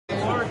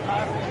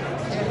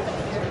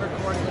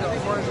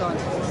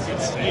horizontal.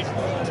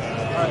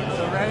 Alright,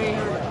 so ready?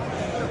 Here we go.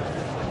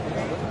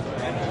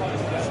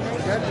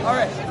 Good?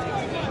 Alright.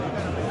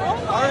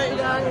 Alright,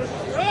 guys.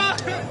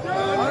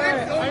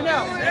 Alright, I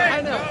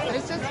know.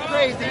 It's just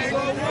crazy. It's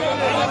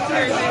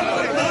crazy.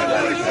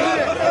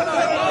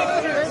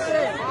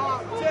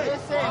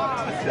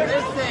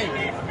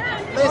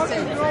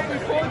 Listen.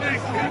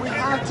 We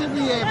have to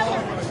be able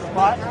to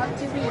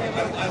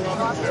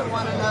talk to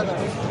one another.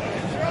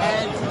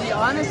 And to be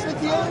honest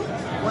with you,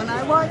 when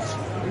I watch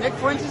Nick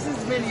Fuentes'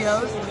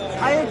 videos,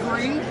 I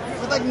agree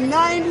with like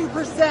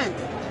 90%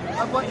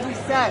 of what he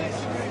says.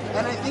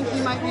 And I think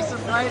you might be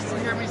surprised to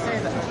hear me say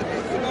that.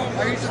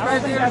 Are you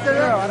surprised to hear me say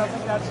that? I don't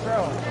think that's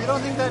true. You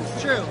don't think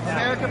that's true? Yeah.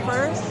 America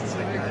first?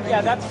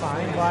 Yeah, that's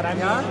fine, but I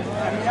mean,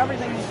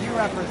 everything that you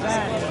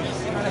represent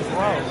is kind of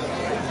gross.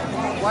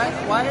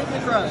 Why is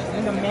it gross? I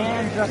think a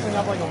man dressing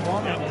up like a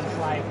woman is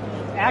like,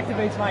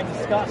 activates my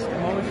disgust,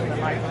 emotion,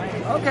 and my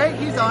brain. Okay,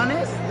 he's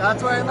honest.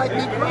 That's why I like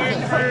Nick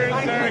Fuentes.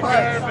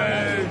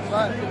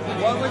 But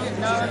what would you,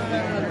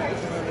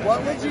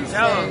 what would you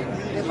say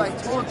if I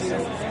told you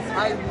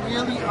I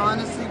really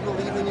honestly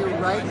believe in your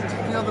right to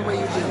feel the way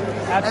you do?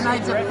 And I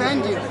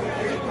defend you.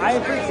 I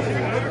agree.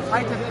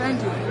 I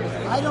defend you.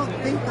 I don't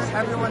think that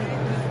everyone...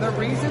 The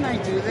reason I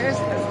do this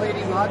as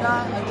Lady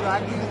Maga and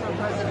drag queen for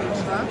President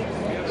Trump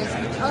is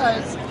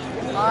because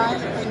I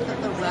think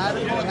that the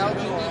radical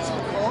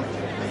LGBT cult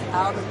is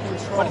out of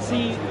control. But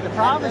see, the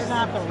problem is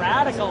not the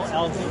radical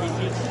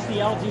LGBT, it's just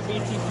the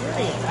LGBT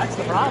period. That's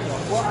the problem.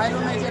 Well, I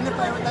don't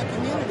identify with that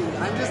community.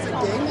 I'm just a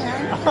gay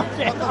man.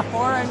 Okay. But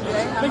before I'm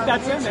gay, I think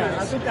that's in there.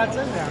 I think that's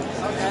in there.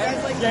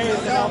 Okay.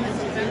 Gays, you know,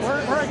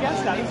 we're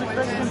against that. It's a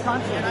Christian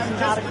country. It's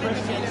not a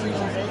Christian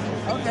civilization.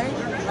 Okay.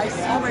 I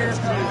see where you're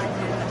coming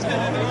from.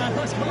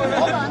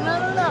 Hold on,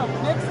 no.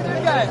 Nick's a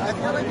good guy. I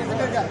feel like he's a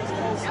good guy.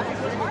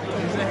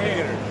 He's a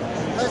hater.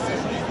 Listen,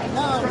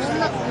 no,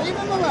 leave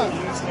him alone.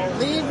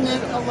 Leave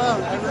Nick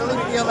alone. I really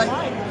feel like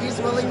he's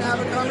willing to have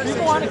a conversation.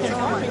 People want to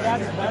confirm me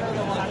that's better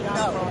than what I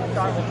got from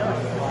Charlie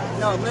Church.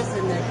 No,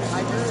 listen, Nick.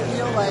 I just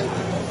feel like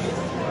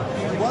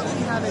what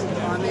we have in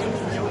common,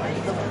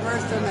 the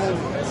First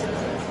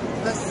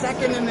Amendment, the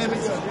Second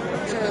Amendment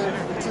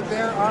to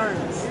bear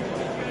arms,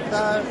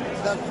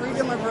 the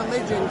freedom of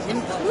religion,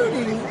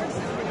 including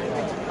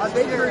a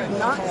baker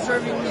not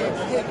serving me a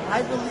pig,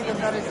 I believe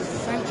that is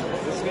essential.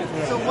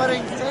 So what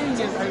I'm saying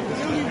is I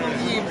really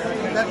believe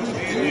that we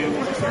do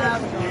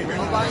have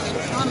a lot in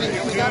common,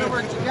 and we got to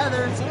work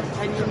together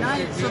and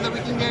unite so that we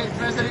can get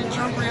President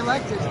Trump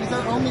reelected. He's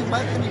our only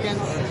weapon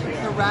against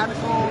the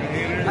radical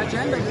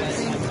agenda that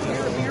seems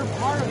you're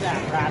part of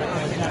that radical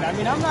agenda. I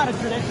mean, I'm not a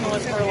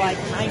traditionalist for like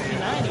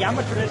 1990. I'm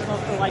a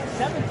traditionalist for like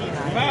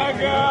 1790.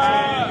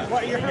 Maga!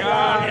 What you're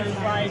about is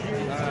like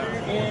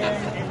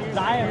in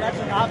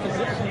diametric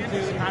opposition to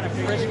the kind of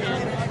Christian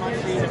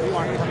country that we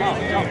want to promote.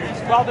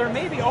 So, while there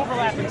may be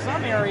overlap in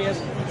some areas,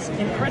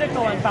 in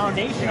critical and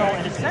foundational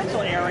and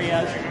essential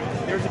areas,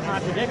 there's a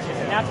contradiction.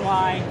 And that's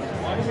why,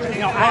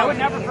 I would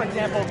never, for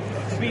example,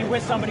 be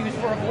with somebody who's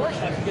for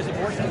abortion because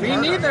abortion is me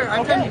neither.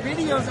 I've done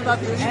videos about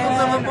the evils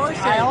of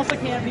abortion. I also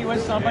can't be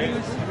with somebody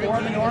who's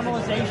for the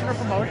normalization or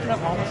promotion of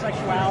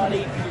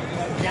homosexuality,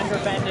 gender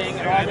bending,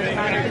 and all this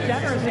kind of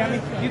degeneracy. I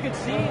mean, you could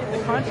see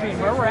the country and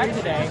where we're at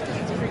today.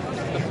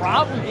 The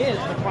problem is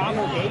the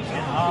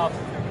promulgation of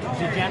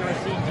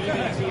degeneracy,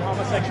 deviancy,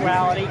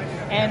 homosexuality,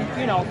 and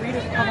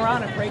Rita's come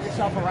around and parade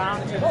yourself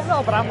around and say, "Oh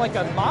no, but I'm like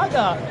a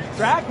MAGA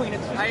drag queen."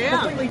 It's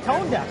completely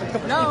tone deaf. It's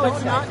completely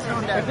it's not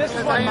tone deaf. If this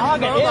is what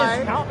MAGA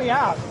is, count me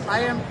out.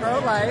 I am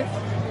pro-life.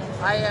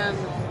 I am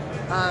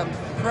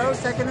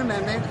pro-Second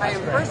Amendment. I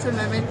am First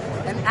Amendment.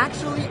 And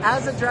actually,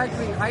 as a drag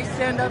queen, I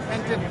stand up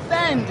and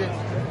defend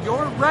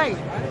your right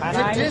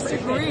to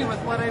disagree with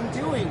what I'm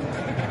doing.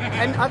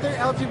 And other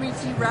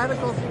LGBT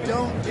radicals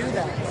don't do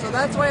that. So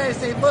that's why I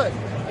say, look,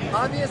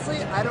 obviously,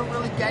 I don't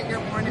really get your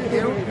point of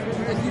view,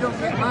 and you don't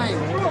get mine.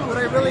 What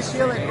I really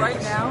feel like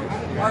right now,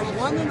 our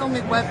one and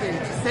only weapon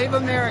to save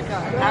America,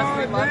 as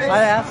we love it,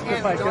 I asked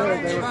if I Donald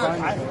could, they were Trump.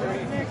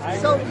 fine.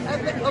 So,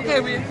 okay,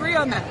 we agree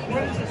on that.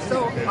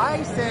 So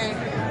I say,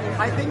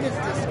 I think it's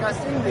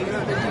disgusting that you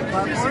have the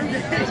platform.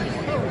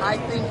 I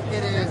think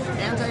it is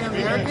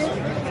anti-American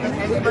that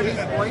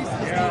anybody's voice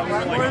is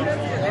deplatformed.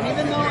 And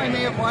even though I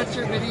may have watched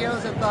your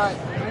videos and thought,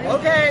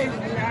 okay,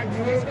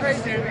 it's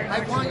crazy, I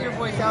want your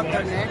voice out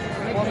there, Nick.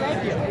 Well,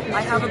 thank you.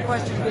 I have a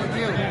question for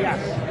you. Yes.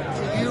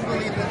 Do you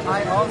believe that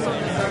I also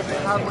deserve to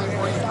have my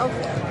voice out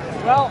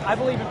there? Well, I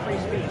believe in free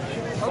speech.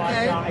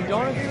 Okay. But, I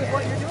don't agree with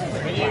what you're doing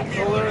with me.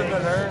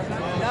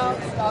 No,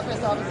 stop it.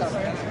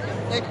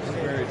 Nick,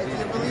 if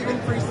you believe in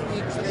free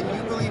speech, then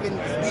you believe in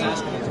speech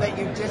that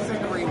you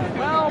disagree with.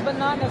 Well, but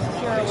not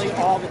necessarily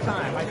all the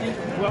time. I think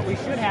what we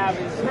should have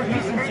is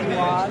decency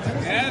laws,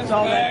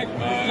 so that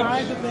the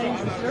kinds of things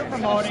that you're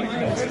promoting,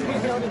 they shouldn't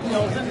be shown to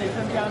children, they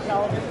shouldn't be on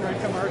television or in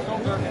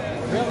commercials, or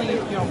really,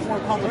 for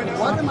public.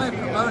 What am I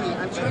promoting?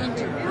 I'm trying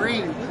to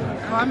bring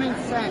common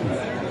sense.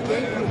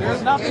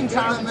 There's nothing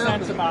common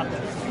sense about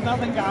this. There's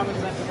nothing common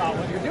sense about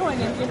what you're doing.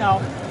 And,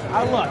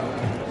 look,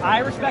 I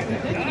respect the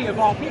dignity of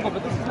all people,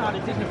 but this is not a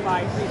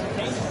dignified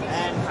presentation.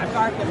 And I'm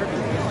sorry if that hurt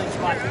your feelings,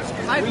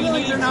 but My we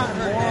feelings need are not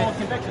hurt. moral Nick.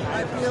 conviction.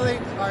 My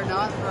feelings are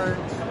not hurt.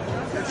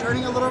 They're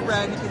turning a little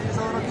red. You can use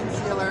a little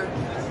concealer.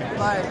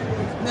 But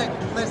Nick,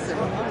 listen.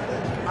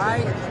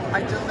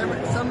 I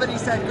delivered. Somebody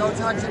said go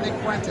talk to Nick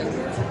Fuentes,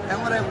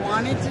 and what I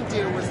wanted to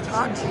do was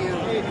talk to you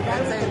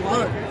and say,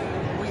 look,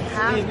 we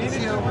have to.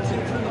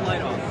 Turn the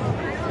light off.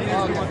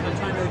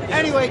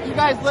 Anyway, you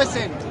guys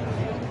listen.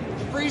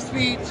 Free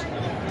speech.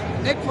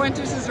 Nick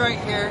Fuentes is right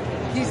here.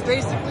 He's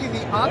basically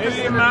the opposite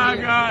Lady of me.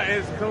 Maga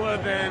is cooler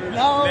than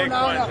No. Nick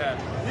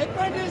Fuentes. Nick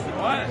Fuentes.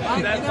 What?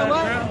 You That's know not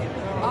what?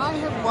 true? I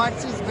have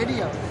watched his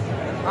videos.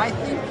 I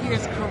think he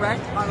is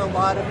correct on a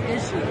lot of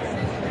issues.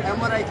 And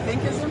what I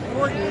think is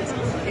important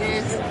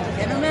is,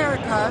 in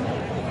America,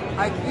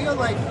 I feel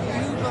like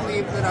you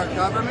believe that our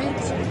government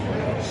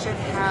should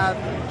have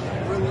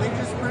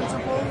religious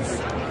principles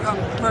come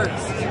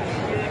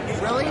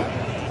first. Really?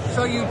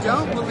 So you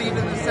don't believe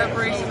in the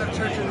separation of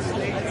church and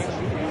state?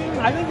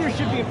 I think there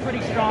should be a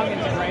pretty strong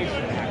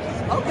integration.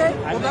 Okay,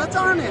 well that's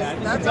honest.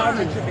 That's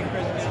government honest. should be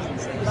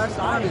Christian. That's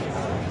honest.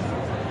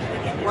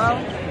 Well,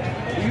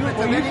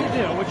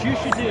 What you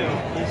should do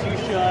is you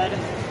should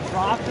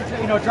drop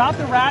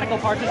the radical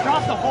part, just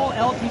drop the whole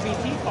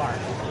LGBT part.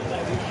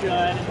 You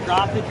should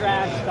drop the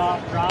drag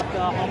stuff, drop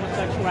the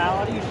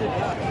homosexuality. You should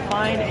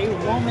find a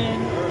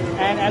woman,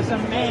 and as a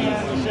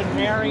man, you should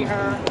marry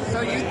her.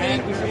 So you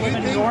think we should live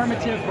in a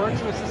normative,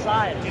 virtuous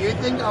society. you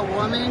think a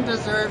woman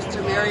deserves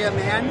to marry a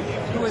man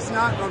who is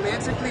not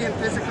romantically and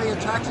physically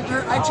attracted to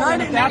her? I tried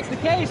and it. if that's the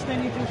case,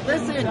 then you just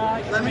Listen,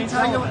 let me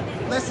tell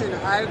you. Listen,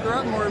 I grew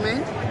up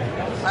Mormon.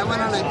 I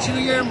went on a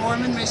 2-year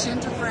Mormon mission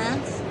to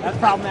France. That's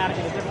problematic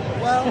in a different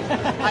way.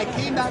 Well, I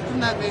came back from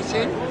that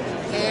mission,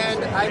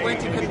 and I went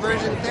to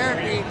conversion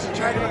therapy to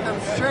try to become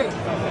straight.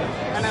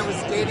 And I was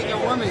dating a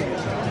woman,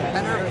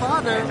 and her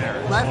father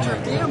left her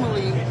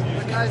family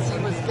because he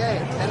was gay.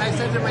 And I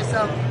said to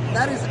myself,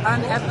 that is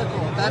unethical.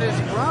 That is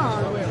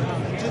wrong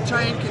to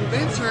try and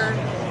convince her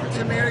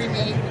to marry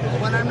me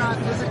when I'm not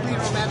physically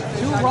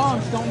romantically Two attracted.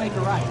 wrongs don't make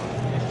a right.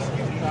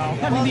 So,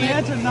 I mean, the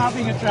answer to not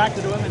being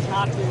attracted to women is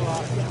not to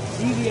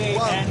deviate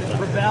and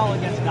rebel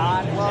against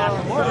God and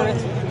natural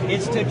order.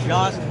 It's to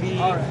just be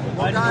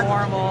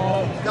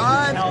normal, healthy.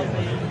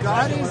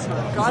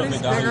 God is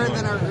bigger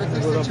than our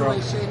earthly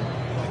situation.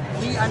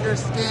 He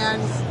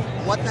understands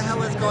what the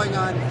hell is going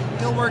on.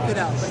 He'll work it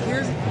out. But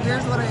here's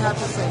what I have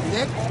to say,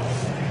 Nick.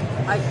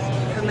 I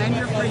commend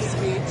your free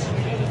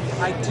speech.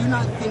 I do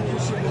not think you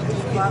should be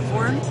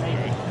deplatformed.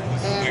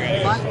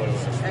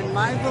 And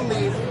my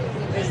belief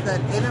is that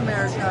in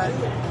America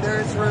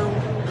there is room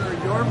for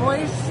your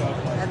voice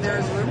and there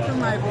is room for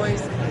my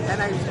voice,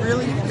 and I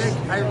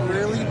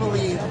really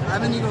believe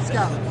I'm an Eagle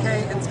Scout,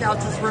 okay? And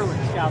Scouts is ruined.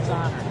 Scouts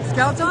honor.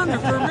 Scouts honor,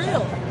 for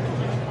real.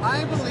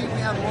 I believe we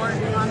have more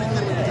in common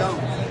than we don't.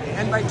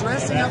 And by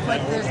dressing up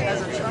like this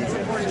as a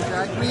Trump-supporting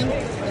drag queen,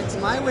 it's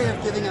my way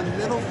of giving a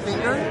middle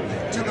finger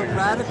to the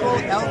radical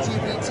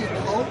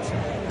LGBT cult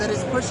that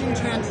is pushing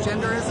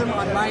transgenderism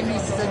on my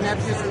nieces and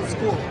nephews in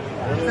school.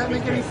 Does that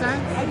make any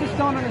sense? I just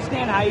don't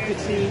understand how you could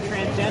see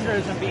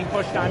transgenderism being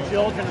pushed on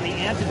children, and the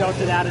antidote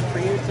to that is for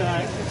you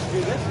to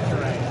do this.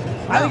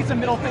 I think it's a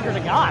middle finger to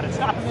God. It's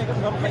not a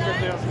middle finger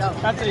to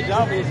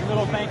SAW. It's a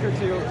middle finger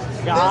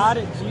to God,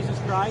 Jesus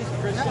Christ,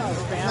 Christians,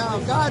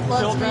 families, No, God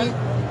loves children.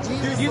 me.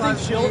 Jesus Do you think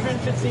loves children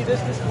me. should see this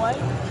display?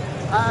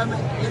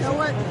 You know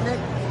what, Nick?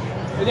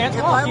 Do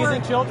you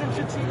think children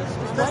should see this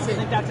display? Do you Listen,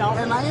 think that's out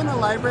there? am I in a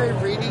library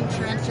reading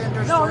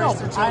transgender No, stories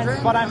to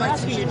children? but I'm Am I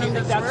asking you, teaching do you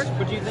them think this work?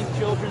 but do you think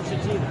children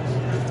should see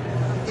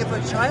this? If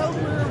a child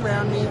were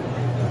around me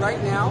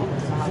right now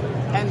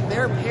and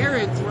their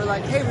parents were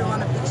like, hey, we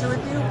want a picture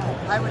with you,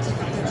 I would take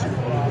a picture.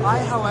 I,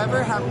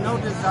 however, have no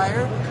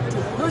desire to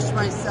push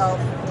myself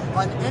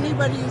on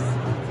anybody's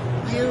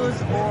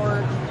views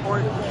or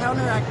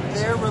counteract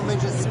their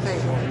religious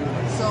faith.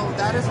 So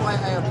that is why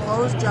I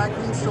oppose Drag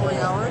Queen Story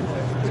Hour,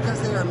 because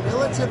they are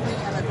militantly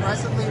and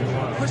aggressively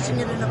pushing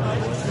it into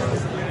public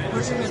space,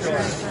 pushing the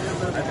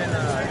transgender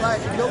movement.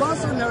 But you'll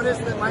also notice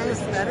that my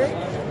aesthetic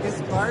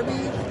is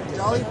Barbie,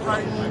 Dolly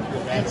Parton,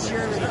 and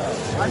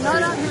cheerleader. I'm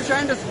not out here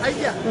trying to.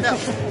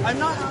 I'm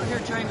not out here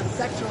trying to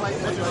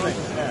sexualize my body.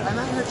 I'm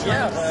out here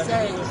trying to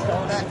say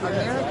that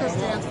America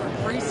stands for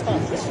free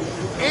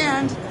speech,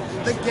 and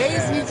the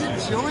gays need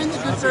to join the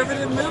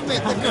conservative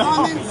movement, the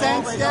common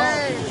sense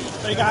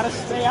gays. They gotta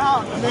stay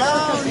out.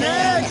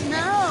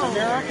 No.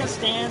 America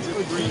stands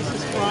for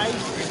Jesus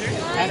Christ,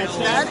 and it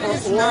That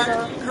stands is for order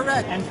not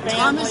correct. and family.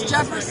 Thomas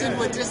Jefferson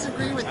would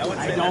disagree with you.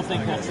 I don't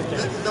think that's the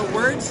case. The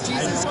words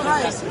Jesus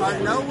Christ are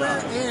nowhere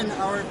in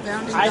our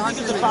founding I documents.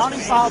 think if the founding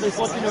fathers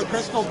looked into a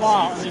crystal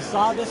ball and they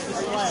saw this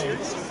display,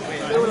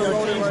 they would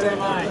have changed their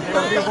mind. They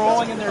would be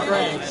rolling in their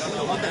graves.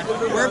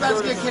 We're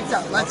about to get kicked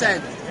out. Let's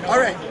end. All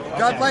right.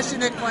 God bless you,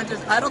 Nick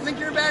Fuentes. I don't think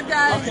you're a bad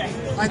guy.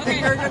 Okay. I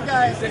think you're a good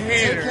guy. He's a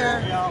hater. Take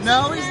care.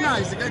 No, he's not.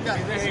 He's a good guy.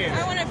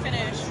 I want to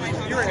finish my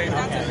talk. You're a hater.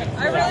 That's okay.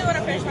 I really want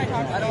to finish my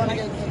talk. I don't want to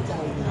get kicked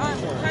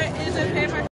out. Is it okay if I